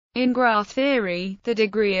In graph theory, the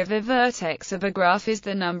degree of a vertex of a graph is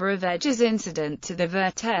the number of edges incident to the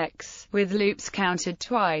vertex, with loops counted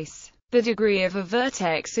twice. The degree of a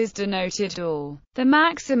vertex is denoted or the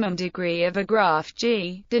maximum degree of a graph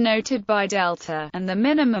G, denoted by delta, and the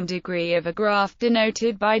minimum degree of a graph,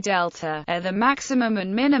 denoted by delta, are the maximum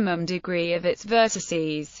and minimum degree of its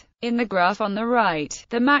vertices. In the graph on the right,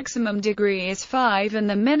 the maximum degree is 5 and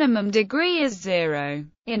the minimum degree is 0.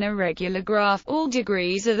 In a regular graph, all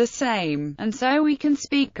degrees are the same, and so we can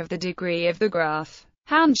speak of the degree of the graph.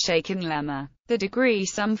 Handshaking lemma. The degree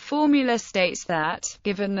sum formula states that,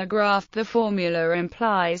 given the graph, the formula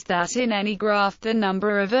implies that in any graph the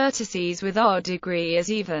number of vertices with odd degree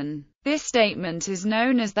is even. This statement is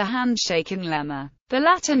known as the handshaking lemma. The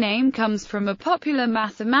latter name comes from a popular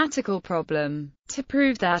mathematical problem. To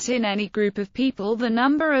prove that in any group of people the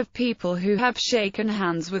number of people who have shaken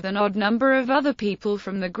hands with an odd number of other people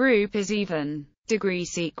from the group is even. Degree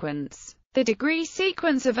sequence. The degree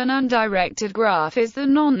sequence of an undirected graph is the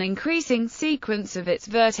non-increasing sequence of its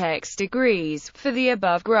vertex degrees. For the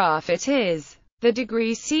above graph it is. The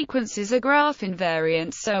degree sequence is a graph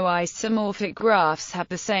invariant, so isomorphic graphs have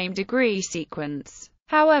the same degree sequence.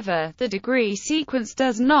 However, the degree sequence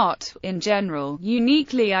does not, in general,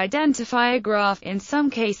 uniquely identify a graph. In some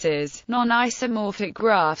cases, non-isomorphic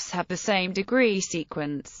graphs have the same degree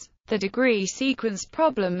sequence. The degree sequence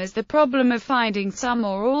problem is the problem of finding some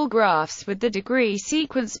or all graphs with the degree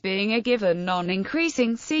sequence being a given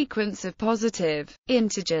non-increasing sequence of positive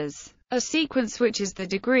integers. A sequence which is the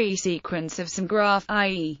degree sequence of some graph,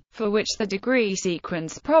 i.e., for which the degree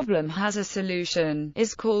sequence problem has a solution,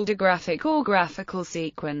 is called a graphic or graphical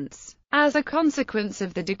sequence. As a consequence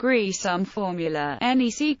of the degree sum formula,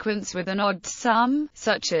 any sequence with an odd sum,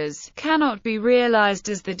 such as, cannot be realized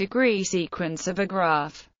as the degree sequence of a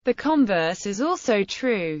graph. The converse is also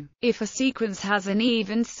true. If a sequence has an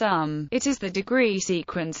even sum, it is the degree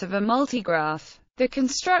sequence of a multigraph. The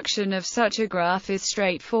construction of such a graph is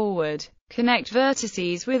straightforward. Connect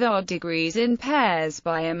vertices with odd degrees in pairs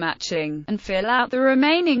by a matching, and fill out the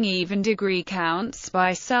remaining even degree counts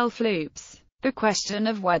by self-loops. The question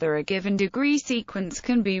of whether a given degree sequence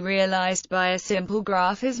can be realized by a simple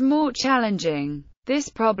graph is more challenging. This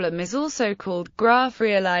problem is also called graph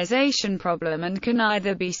realization problem and can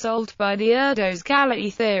either be solved by the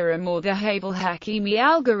Erdos-Galois theorem or the Abel-Hakimi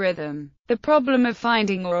algorithm. The problem of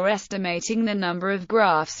finding or estimating the number of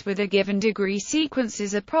graphs with a given degree sequence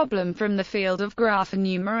is a problem from the field of graph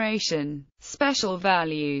enumeration. Special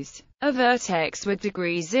values. A vertex with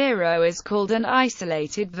degree 0 is called an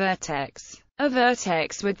isolated vertex. A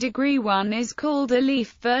vertex with degree 1 is called a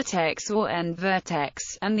leaf vertex or end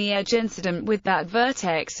vertex, and the edge incident with that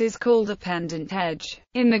vertex is called a pendant edge.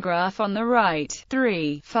 In the graph on the right,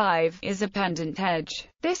 3, 5 is a pendant edge.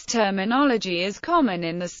 This terminology is common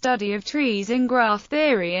in the study of trees in graph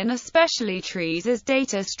theory and especially trees as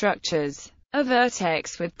data structures. A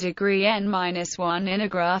vertex with degree n-1 in a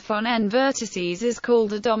graph on n vertices is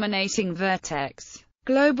called a dominating vertex.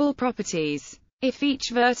 Global properties. If each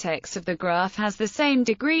vertex of the graph has the same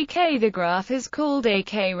degree k, the graph is called a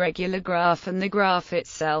k-regular graph and the graph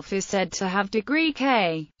itself is said to have degree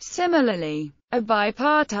k. Similarly, a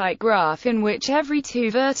bipartite graph in which every two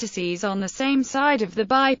vertices on the same side of the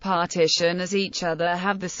bipartition as each other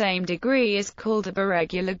have the same degree is called a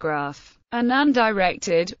biregular graph. An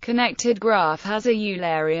undirected, connected graph has a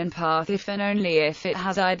Eulerian path if and only if it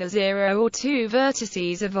has either 0 or 2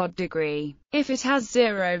 vertices of odd degree. If it has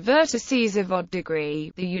 0 vertices of odd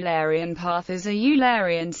degree, the Eulerian path is a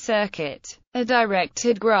Eulerian circuit. A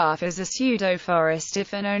directed graph is a pseudoforest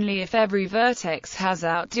if and only if every vertex has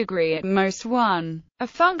out degree at most 1. A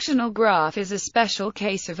functional graph is a special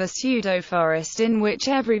case of a pseudoforest in which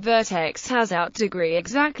every vertex has out degree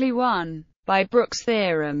exactly 1. By Brooks'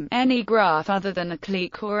 theorem, any graph other than a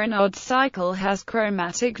clique or an odd cycle has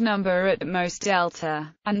chromatic number at most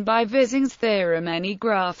delta, and by Vissing's theorem any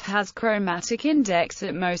graph has chromatic index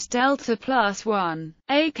at most delta plus 1.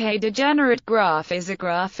 A k-degenerate graph is a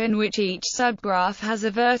graph in which each subgraph has a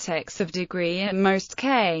vertex of degree at most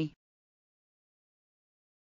k.